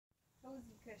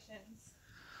cushions.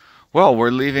 Well,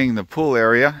 we're leaving the pool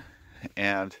area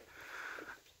and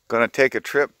going to take a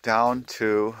trip down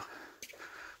to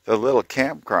the little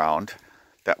campground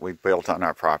that we built on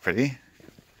our property,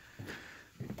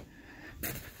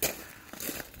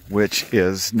 which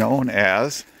is known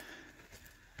as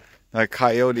the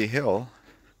Coyote Hill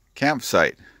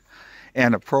campsite.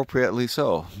 And appropriately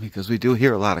so, because we do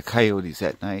hear a lot of coyotes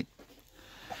at night.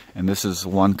 And this is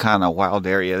one kind of wild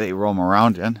area they roam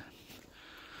around in.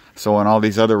 So when all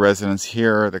these other residents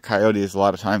hear the coyotes, a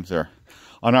lot of times they're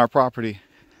on our property.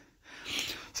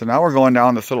 So now we're going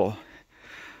down this little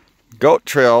goat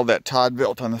trail that Todd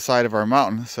built on the side of our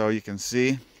mountain. So you can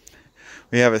see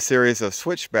we have a series of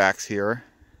switchbacks here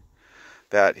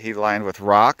that he lined with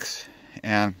rocks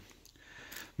and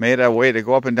made a way to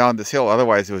go up and down this hill.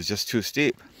 Otherwise it was just too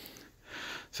steep.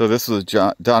 So this was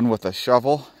done with a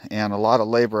shovel and a lot of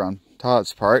labor on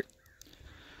Todd's part,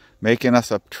 making us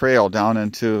a trail down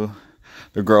into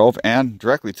the grove and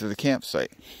directly to the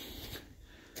campsite.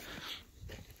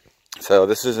 So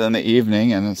this is in the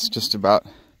evening and it's just about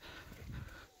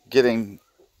getting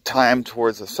time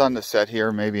towards the sun to set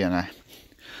here, maybe in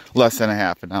less than a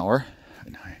half an hour.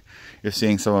 You're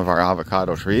seeing some of our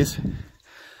avocado trees.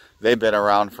 They've been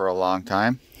around for a long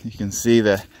time. You can see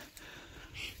the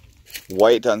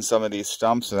white on some of these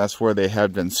stumps, and that's where they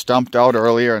had been stumped out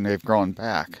earlier and they've grown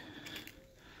back.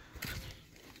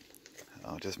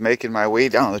 I'm just making my way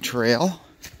down the trail,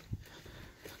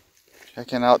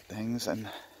 checking out things and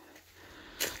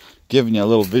giving you a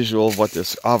little visual of what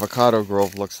this avocado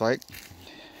grove looks like.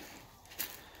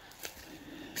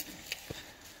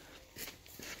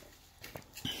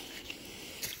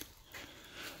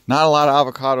 Not a lot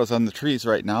of avocados on the trees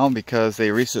right now because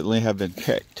they recently have been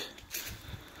picked.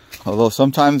 Although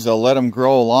sometimes they'll let them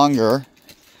grow longer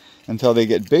until they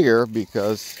get bigger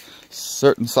because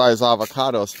certain size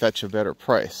avocados fetch a better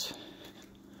price.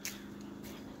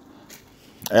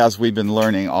 As we've been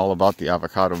learning all about the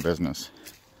avocado business.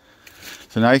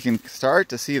 So now you can start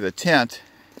to see the tent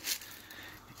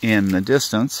in the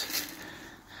distance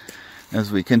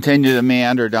as we continue to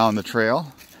meander down the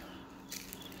trail.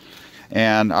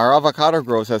 And our avocado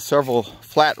groves have several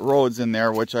flat roads in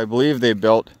there, which I believe they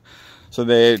built so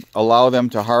they allow them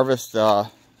to harvest the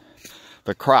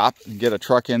crop and get a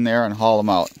truck in there and haul them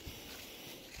out.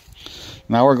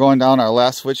 Now we're going down. Our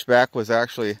last switchback was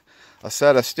actually a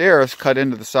set of stairs cut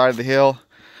into the side of the hill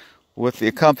with the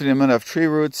accompaniment of tree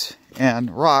roots and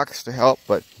rocks to help,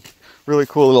 but really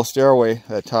cool little stairway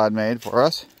that Todd made for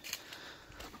us.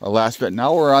 Our last bit.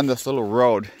 Now we're on this little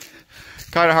road.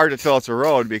 Kind of hard to tell it's a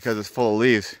road because it's full of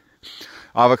leaves.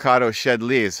 Avocados shed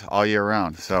leaves all year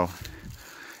round, so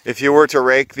if you were to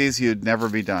rake these, you'd never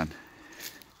be done.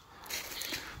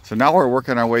 So now we're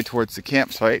working our way towards the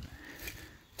campsite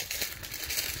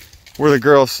where the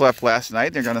girls slept last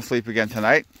night. They're going to sleep again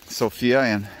tonight. Sophia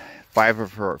and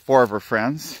four of her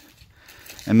friends,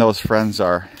 and those friends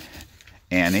are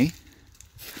Annie,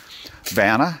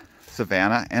 Vanna,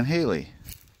 Savannah, and Haley,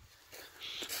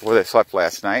 where they slept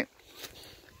last night.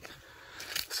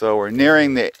 So we're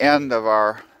nearing the end of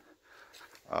our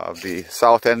the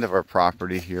south end of our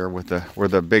property here with where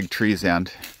the big trees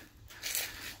end,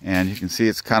 and you can see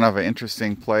it's kind of an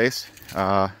interesting place.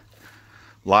 A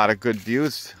lot of good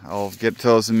views. I'll get to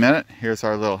those in a minute. Here's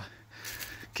our little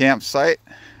campsite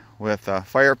with a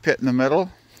fire pit in the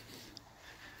middle,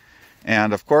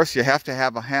 and of course you have to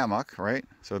have a hammock, right?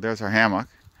 So there's our hammock,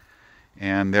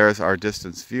 and there's our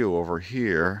distance view over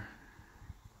here.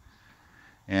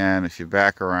 And if you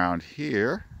back around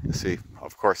here, you see,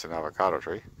 of course, an avocado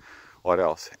tree. What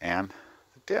else? And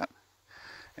the tent.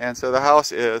 And so the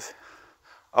house is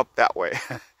up that way.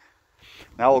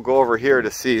 Now we'll go over here to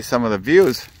see some of the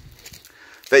views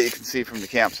that you can see from the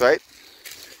campsite.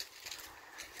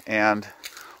 And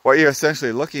what you're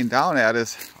essentially looking down at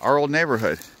is our old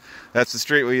neighborhood. That's the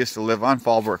street we used to live on,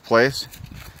 Fallbrook Place.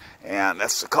 And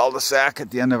that's the cul-de-sac at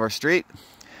the end of our street.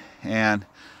 And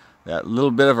that little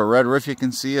bit of a red roof you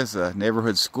can see is a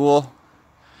neighborhood school.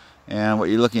 And what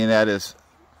you're looking at is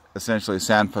essentially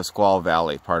San Pasqual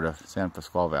Valley, part of San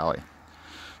Pasqual Valley.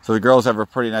 So the girls have a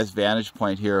pretty nice vantage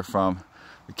point here from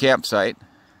the campsite.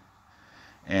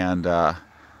 And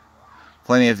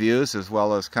plenty of views, as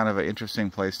well as kind of an interesting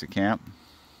place to camp.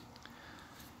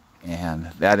 And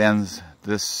that ends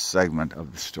this segment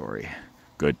of the story.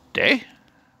 Good day.